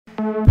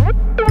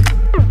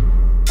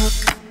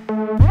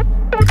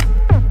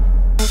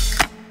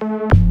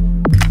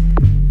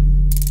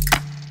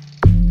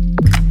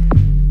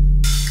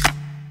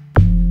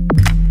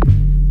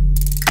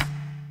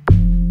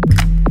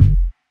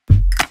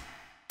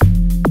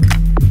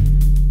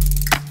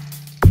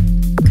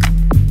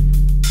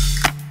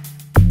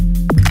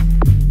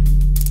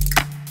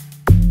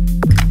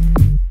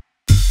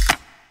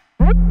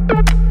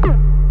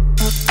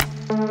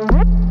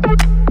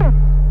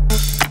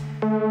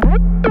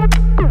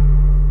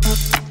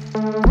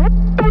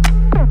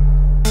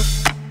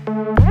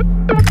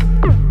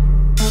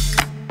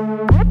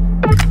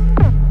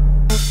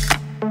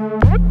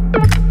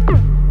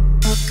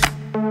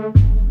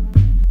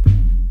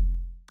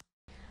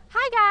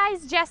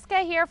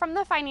Jessica here from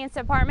the finance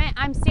department.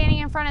 I'm standing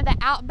in front of the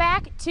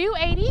Outback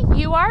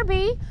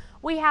 280URB.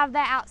 We have the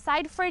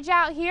outside fridge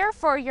out here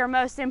for your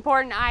most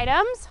important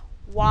items.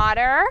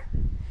 Water.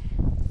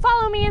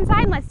 Follow me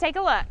inside and let's take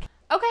a look.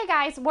 Okay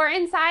guys, we're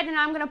inside and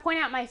I'm going to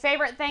point out my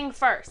favorite thing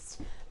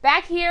first.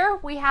 Back here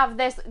we have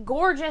this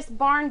gorgeous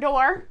barn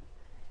door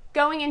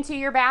going into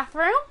your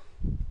bathroom.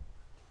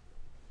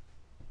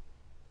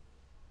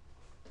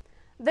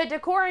 The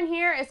decor in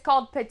here is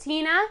called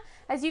patina.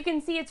 As you can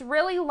see, it's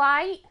really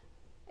light.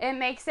 It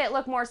makes it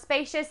look more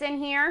spacious in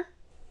here.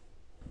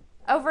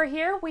 Over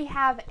here we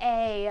have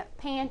a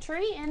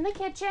pantry in the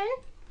kitchen.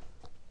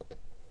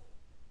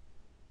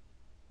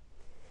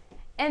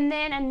 And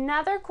then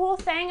another cool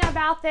thing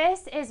about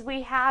this is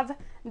we have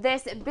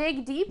this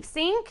big deep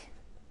sink.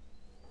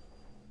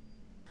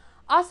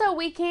 Also,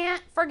 we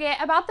can't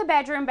forget about the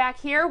bedroom back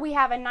here. We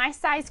have a nice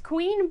size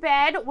queen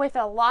bed with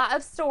a lot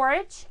of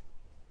storage.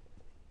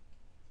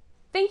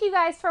 Thank you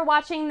guys for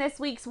watching this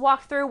week's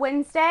Walkthrough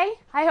Wednesday.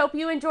 I hope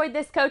you enjoyed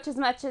this coach as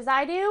much as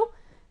I do.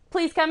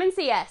 Please come and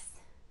see us.